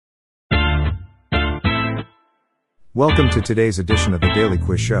Welcome to today's edition of the Daily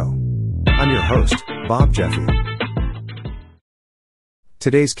Quiz Show. I'm your host, Bob Jeffy.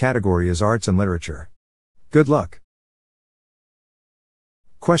 Today's category is Arts and Literature. Good luck.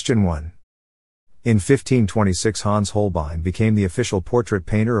 Question 1. In 1526 Hans Holbein became the official portrait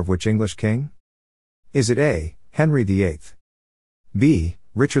painter of which English king? Is it A. Henry VIII? B.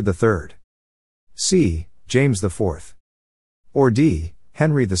 Richard III? C. James IV? Or D.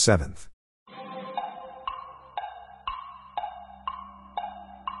 Henry VII?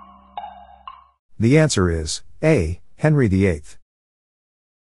 The answer is A. Henry VIII.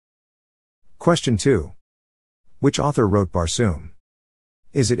 Question 2. Which author wrote Barsoom?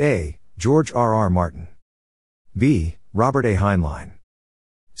 Is it A. George R.R. Martin? B. Robert A. Heinlein?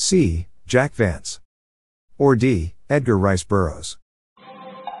 C. Jack Vance? Or D. Edgar Rice Burroughs?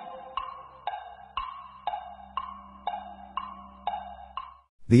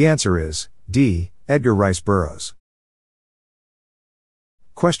 The answer is D. Edgar Rice Burroughs.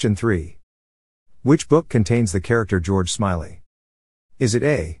 Question 3. Which book contains the character George Smiley? Is it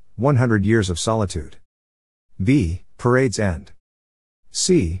A. 100 Years of Solitude? B. Parade's End?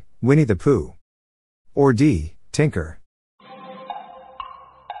 C. Winnie the Pooh? Or D. Tinker?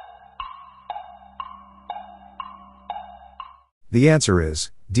 The answer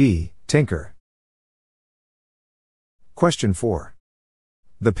is D. Tinker. Question 4.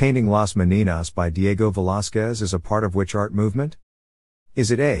 The painting Las Meninas by Diego Velázquez is a part of which art movement?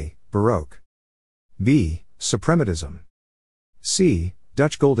 Is it A. Baroque? B. Suprematism? C.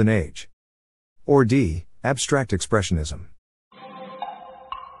 Dutch Golden Age? Or D. Abstract Expressionism?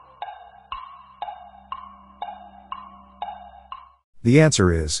 The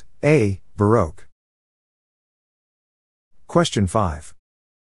answer is A. Baroque. Question 5.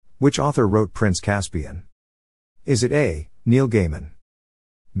 Which author wrote Prince Caspian? Is it A. Neil Gaiman?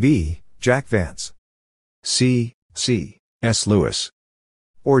 B. Jack Vance? C. S. Lewis?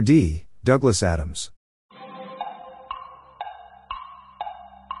 Or D. Douglas Adams?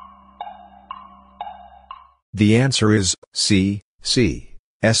 The answer is C.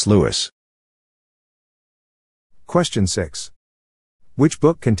 S. Lewis. Question 6. Which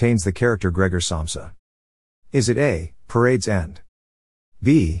book contains the character Gregor Samsa? Is it A. Parade's End?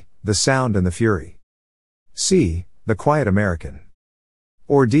 B. The Sound and the Fury? C. The Quiet American?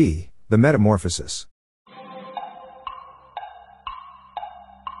 Or D. The Metamorphosis?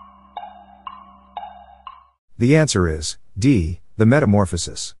 The answer is D. The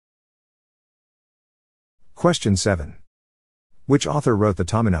Metamorphosis. Question 7. Which author wrote The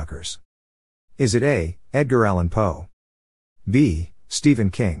Tommyknockers? Is it A. Edgar Allan Poe? B.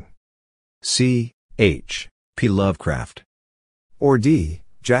 Stephen King? C. H. P. Lovecraft? Or D.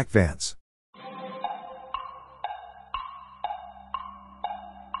 Jack Vance?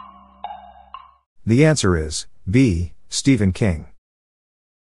 The answer is B. Stephen King.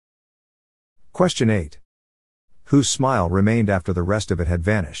 Question 8. Whose smile remained after the rest of it had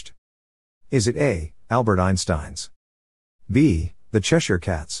vanished? Is it A. Albert Einstein's? B. The Cheshire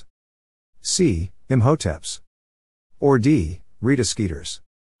Cat's? C. Imhotep's? Or D. Rita Skeeter's?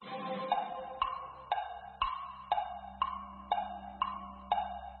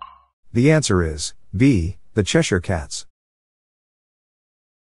 The answer is B. The Cheshire Cat's.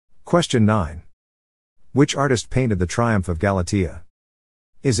 Question 9. Which artist painted the Triumph of Galatea?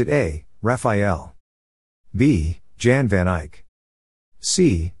 Is it A. Raphael? B. Jan van Eyck?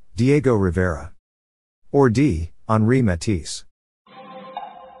 C. Diego Rivera? Or D. Henri Matisse?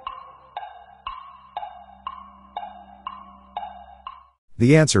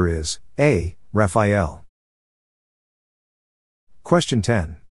 The answer is A. Raphael. Question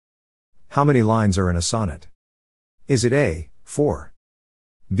 10. How many lines are in a sonnet? Is it A. 4?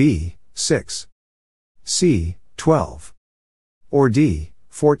 B. 6? C. 12? Or D.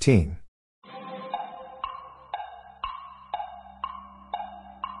 14?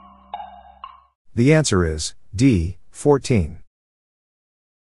 The answer is D. 14.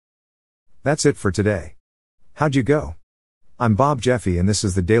 That's it for today. How'd you go? I'm Bob Jeffy and this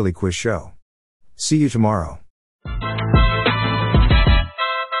is the Daily Quiz Show. See you tomorrow.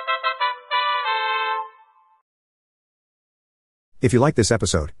 If you like this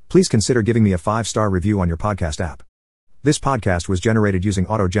episode, please consider giving me a 5-star review on your podcast app. This podcast was generated using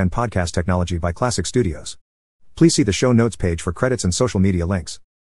AutoGen podcast technology by Classic Studios. Please see the show notes page for credits and social media links.